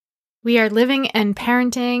We are living and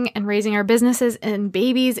parenting and raising our businesses and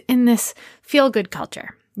babies in this feel-good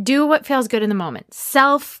culture. Do what feels good in the moment.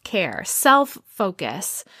 Self-care,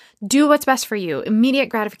 self-focus. Do what's best for you. Immediate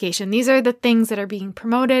gratification. These are the things that are being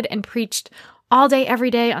promoted and preached all day, every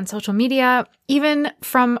day on social media, even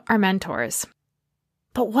from our mentors.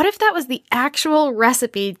 But what if that was the actual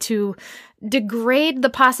recipe to degrade the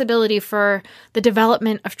possibility for the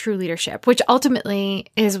development of true leadership, which ultimately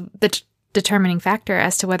is the determining factor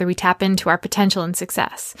as to whether we tap into our potential and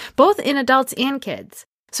success, both in adults and kids.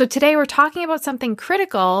 So today we're talking about something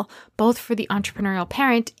critical, both for the entrepreneurial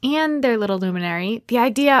parent and their little luminary, the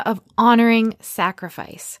idea of honoring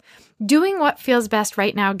sacrifice. Doing what feels best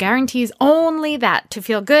right now guarantees only that, to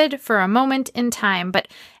feel good for a moment in time, but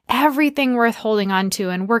everything worth holding on to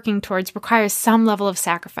and working towards requires some level of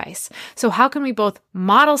sacrifice. So how can we both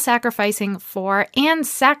model sacrificing for and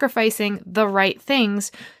sacrificing the right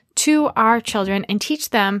things to our children and teach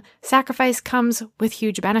them sacrifice comes with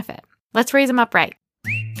huge benefit? Let's raise them up right.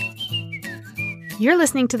 You're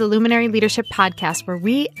listening to the Luminary Leadership Podcast, where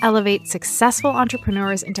we elevate successful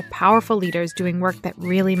entrepreneurs into powerful leaders doing work that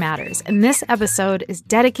really matters. And this episode is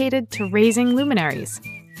dedicated to raising luminaries.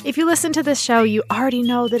 If you listen to this show, you already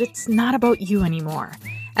know that it's not about you anymore.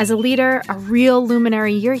 As a leader, a real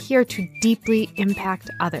luminary, you're here to deeply impact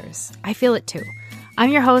others. I feel it too. I'm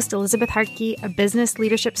your host, Elizabeth Hartke, a business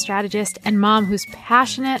leadership strategist and mom who's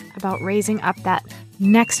passionate about raising up that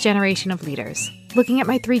next generation of leaders. Looking at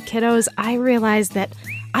my 3 kiddos, I realized that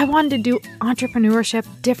I wanted to do entrepreneurship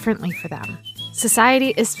differently for them.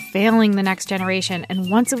 Society is failing the next generation, and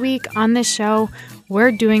once a week on this show,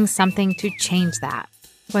 we're doing something to change that.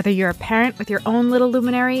 Whether you're a parent with your own little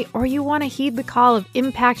luminary or you want to heed the call of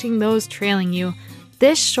impacting those trailing you,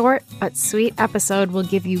 this short but sweet episode will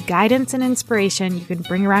give you guidance and inspiration you can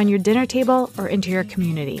bring around your dinner table or into your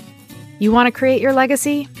community. You want to create your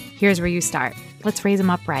legacy? Here's where you start. Let's raise them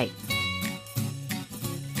up right.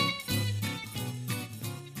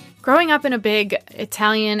 Growing up in a big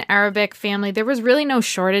Italian Arabic family, there was really no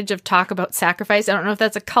shortage of talk about sacrifice. I don't know if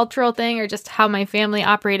that's a cultural thing or just how my family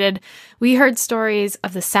operated. We heard stories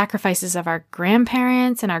of the sacrifices of our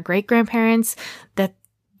grandparents and our great-grandparents that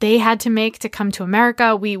they had to make to come to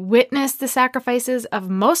America. We witnessed the sacrifices of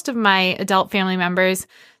most of my adult family members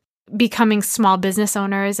becoming small business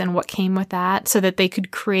owners and what came with that so that they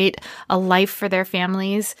could create a life for their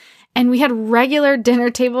families. And we had regular dinner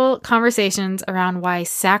table conversations around why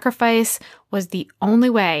sacrifice was the only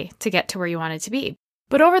way to get to where you wanted to be.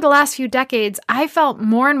 But over the last few decades, I felt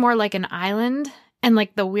more and more like an island and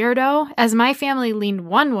like the weirdo as my family leaned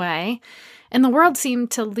one way and the world seemed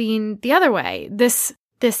to lean the other way. This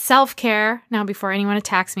self-care, now before anyone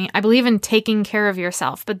attacks me, I believe in taking care of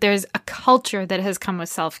yourself, but there's a culture that has come with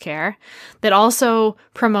self-care that also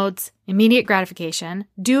promotes immediate gratification,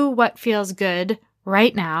 do what feels good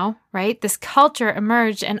right now, right? This culture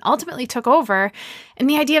emerged and ultimately took over, and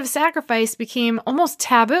the idea of sacrifice became almost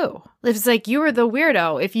taboo. It was like you were the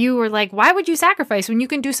weirdo if you were like, why would you sacrifice when you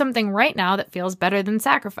can do something right now that feels better than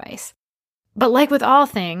sacrifice? But like with all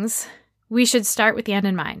things, we should start with the end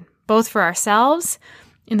in mind, both for ourselves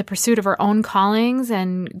in the pursuit of our own callings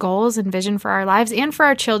and goals and vision for our lives and for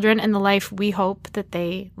our children and the life we hope that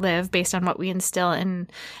they live based on what we instill and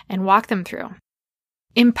walk them through.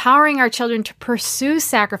 Empowering our children to pursue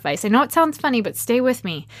sacrifice. I know it sounds funny, but stay with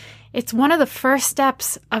me. It's one of the first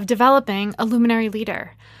steps of developing a luminary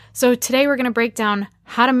leader. So today we're going to break down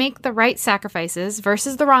how to make the right sacrifices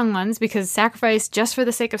versus the wrong ones, because sacrifice just for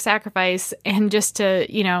the sake of sacrifice and just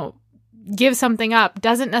to, give something up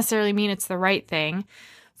doesn't necessarily mean it's the right thing.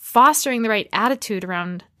 Fostering the right attitude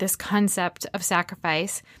around this concept of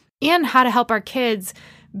sacrifice, and how to help our kids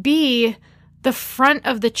be the front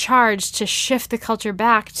of the charge to shift the culture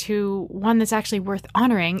back to one that's actually worth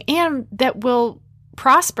honoring and that will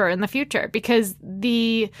prosper in the future. Because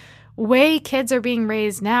the way kids are being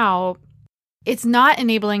raised now, it's not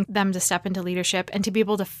enabling them to step into leadership and to be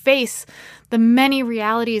able to face the many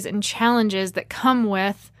realities and challenges that come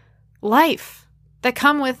with life, that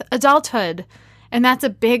come with adulthood. And that's a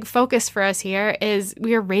big focus for us here, is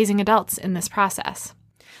we are raising adults in this process.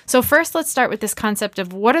 So first, let's start with this concept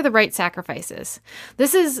of what are the right sacrifices.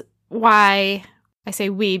 This is why I say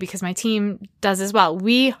we, because my team does as well.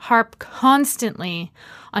 We harp constantly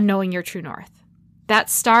on knowing your true north, that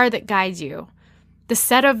star that guides you, the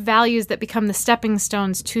set of values that become the stepping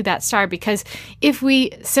stones to that star. Because if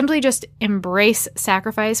we simply just embrace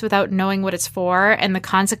sacrifice without knowing what it's for and the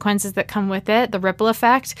consequences that come with it, the ripple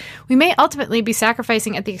effect, we may ultimately be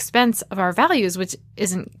sacrificing at the expense of our values, which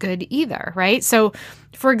isn't good either, right? So,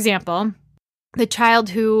 for example, the child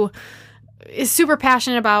who is super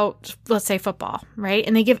passionate about, let's say, football, right?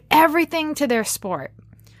 And they give everything to their sport.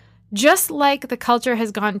 Just like the culture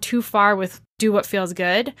has gone too far with do what feels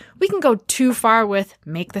good, we can go too far with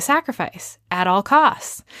make the sacrifice at all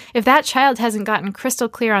costs. If that child hasn't gotten crystal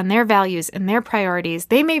clear on their values and their priorities,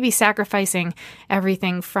 they may be sacrificing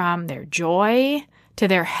everything from their joy to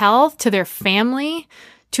their health to their family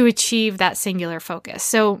to achieve that singular focus.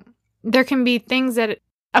 So there can be things that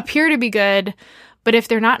appear to be good, but if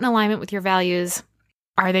they're not in alignment with your values,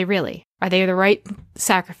 are they really? Are they the right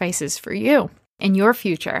sacrifices for you and your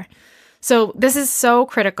future? So this is so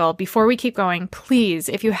critical. Before we keep going, please,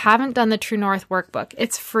 if you haven't done the True North workbook,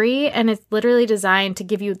 it's free and it's literally designed to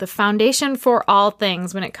give you the foundation for all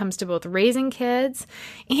things when it comes to both raising kids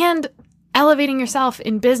and elevating yourself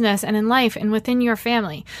in business and in life and within your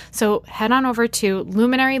family. So head on over to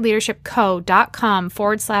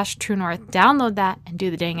luminaryleadershipco.com/True North, download that and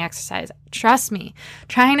do the dang exercise. Trust me,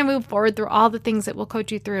 trying to move forward through all the things that we'll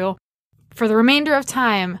coach you through for the remainder of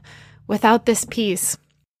time without this piece,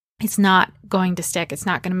 it's not going to stick. It's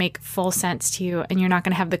not going to make full sense to you, and you're not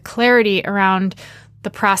going to have the clarity around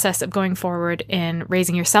the process of going forward in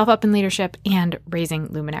raising yourself up in leadership and raising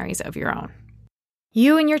luminaries of your own.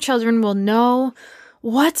 You and your children will know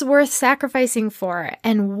what's worth sacrificing for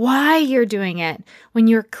and why you're doing it when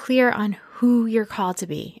you're clear on who you're called to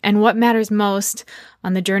be and what matters most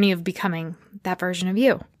on the journey of becoming that version of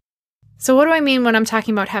you. So what do I mean when I'm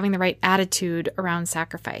talking about having the right attitude around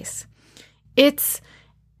sacrifice? It's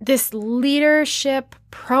this leadership,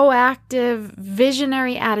 proactive,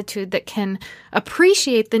 visionary attitude that can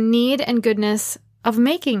appreciate the need and goodness of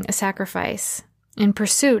making a sacrifice in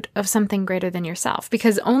pursuit of something greater than yourself.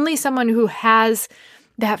 Because only someone who has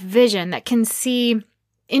that vision, that can see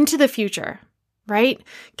into the future, right,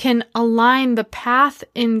 can align the path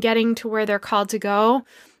in getting to where they're called to go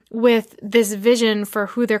with this vision for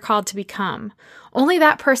who they're called to become. Only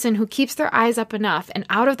that person who keeps their eyes up enough and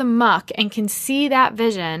out of the muck and can see that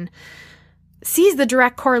vision sees the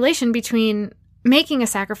direct correlation between making a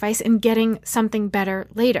sacrifice and getting something better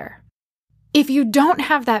later. If you don't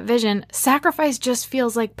have that vision, sacrifice just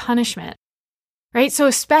feels like punishment, right? So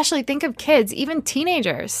especially think of kids, even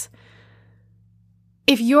teenagers.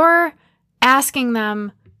 If you're asking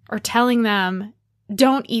them or telling them,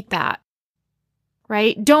 don't eat that,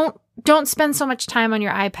 right? Don't spend so much time on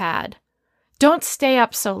your iPad. Don't stay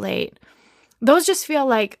up so late. Those just feel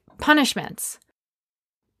like punishments.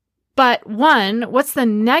 But one, what's the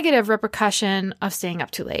negative repercussion of staying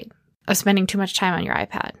up too late, of spending too much time on your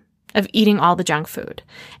iPad, of eating all the junk food?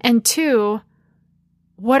 And two,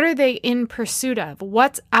 what are they in pursuit of?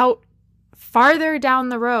 What's out farther down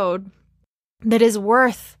the road that is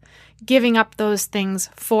worth giving up those things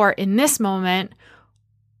for in this moment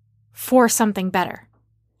for something better?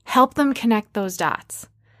 Help them connect those dots.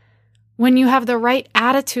 When you have the right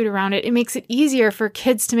attitude around it, it makes it easier for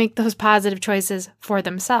kids to make those positive choices for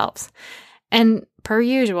themselves. And per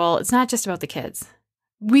usual, it's not just about the kids.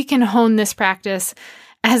 We can hone this practice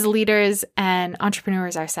as leaders and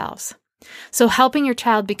entrepreneurs ourselves. So helping your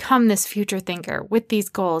child become this future thinker with these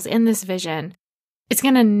goals and this vision, it's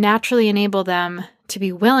going to naturally enable them to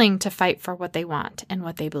be willing to fight for what they want and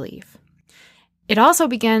what they believe. It also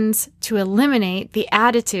begins to eliminate the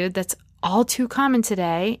attitude that's all too common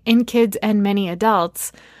today in kids and many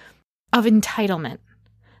adults of entitlement,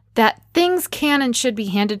 that things can and should be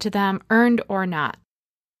handed to them, earned or not.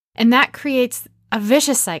 And that creates a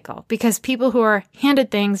vicious cycle because people who are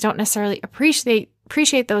handed things don't necessarily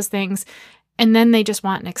appreciate those things, and then they just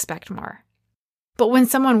want and expect more. But when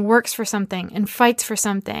someone works for something and fights for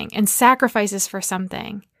something and sacrifices for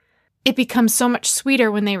something, it becomes so much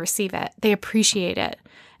sweeter when they receive it. They appreciate it.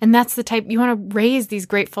 And that's the type, you want to raise these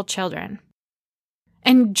grateful children.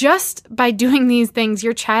 And just by doing these things,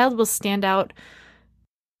 your child will stand out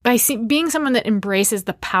by being someone that embraces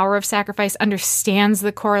the power of sacrifice, understands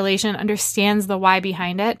the correlation, understands the why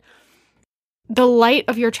behind it. The light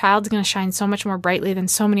of your child is going to shine so much more brightly than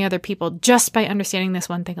so many other people just by understanding this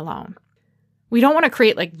one thing alone. We don't want to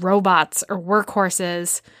create like robots or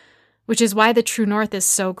workhorses, which is why the True North is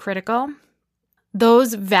so critical.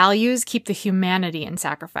 Those values keep the humanity in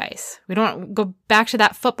sacrifice. We don't go back to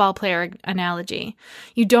that football player analogy.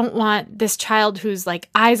 You don't want this child who's like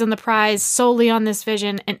eyes on the prize, solely on this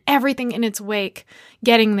vision, and everything in its wake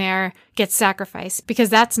getting there gets sacrificed, because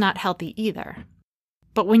that's not healthy either.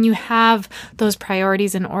 But when you have those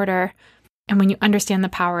priorities in order and when you understand the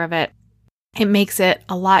power of it, it makes it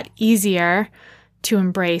a lot easier to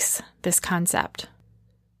embrace this concept.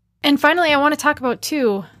 And finally, I want to talk about,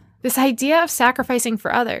 too, this idea of sacrificing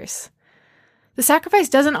for others. The sacrifice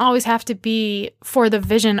doesn't always have to be for the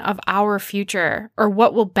vision of our future or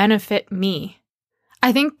what will benefit me.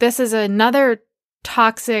 I think this is another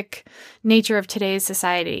toxic nature of today's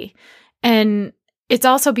society. And it's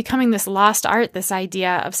also becoming this lost art, this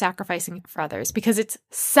idea of sacrificing for others, because it's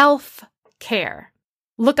self-care.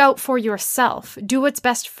 Look out for yourself. Do what's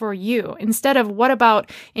best for you, instead of what about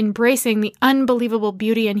embracing the unbelievable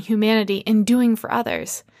beauty and humanity in doing for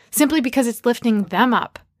others, simply because it's lifting them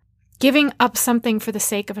up. Giving up something for the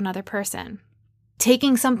sake of another person.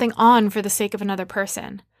 Taking something on for the sake of another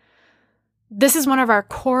person. This is one of our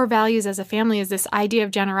core values as a family, is this idea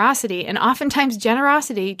of generosity. And oftentimes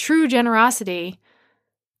generosity, true generosity,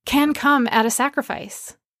 can come at a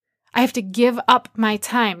sacrifice. I have to give up my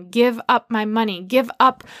time, give up my money, give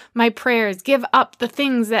up my prayers, give up the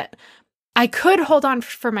things that I could hold on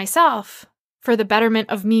for myself for the betterment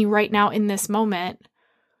of me right now in this moment.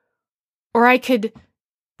 Or I could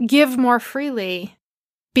give more freely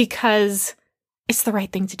because it's the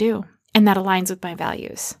right thing to do and that aligns with my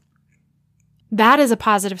values. That is a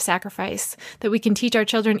positive sacrifice that we can teach our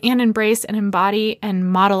children and embrace and embody and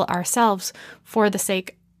model ourselves for the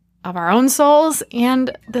sake of our own souls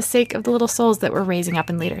and the sake of the little souls that we're raising up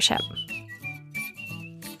in leadership.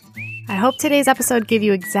 I hope today's episode gave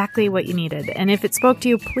you exactly what you needed. And if it spoke to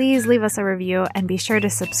you, please leave us a review and be sure to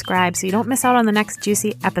subscribe so you don't miss out on the next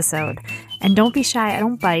juicy episode. And don't be shy. I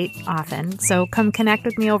don't bite often. So come connect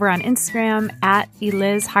with me over on Instagram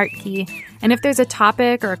 @ElizHartke. And if there's a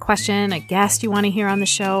topic or a question, a guest you want to hear on the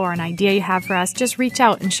show, or an idea you have for us, just reach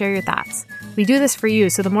out and share your thoughts. We do this for you.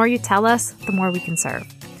 So the more you tell us, the more we can serve.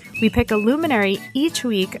 We pick a luminary each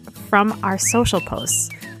week from our social posts.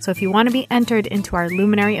 So if you want to be entered into our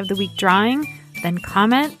Luminary of the Week drawing, then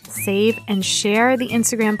comment, save, and share the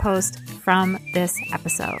Instagram post from this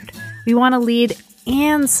episode. We want to lead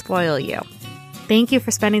and spoil you. Thank you for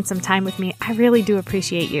spending some time with me. I really do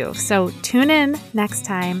appreciate you. So tune in next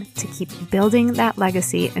time to keep building that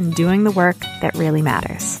legacy and doing the work that really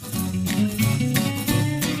matters.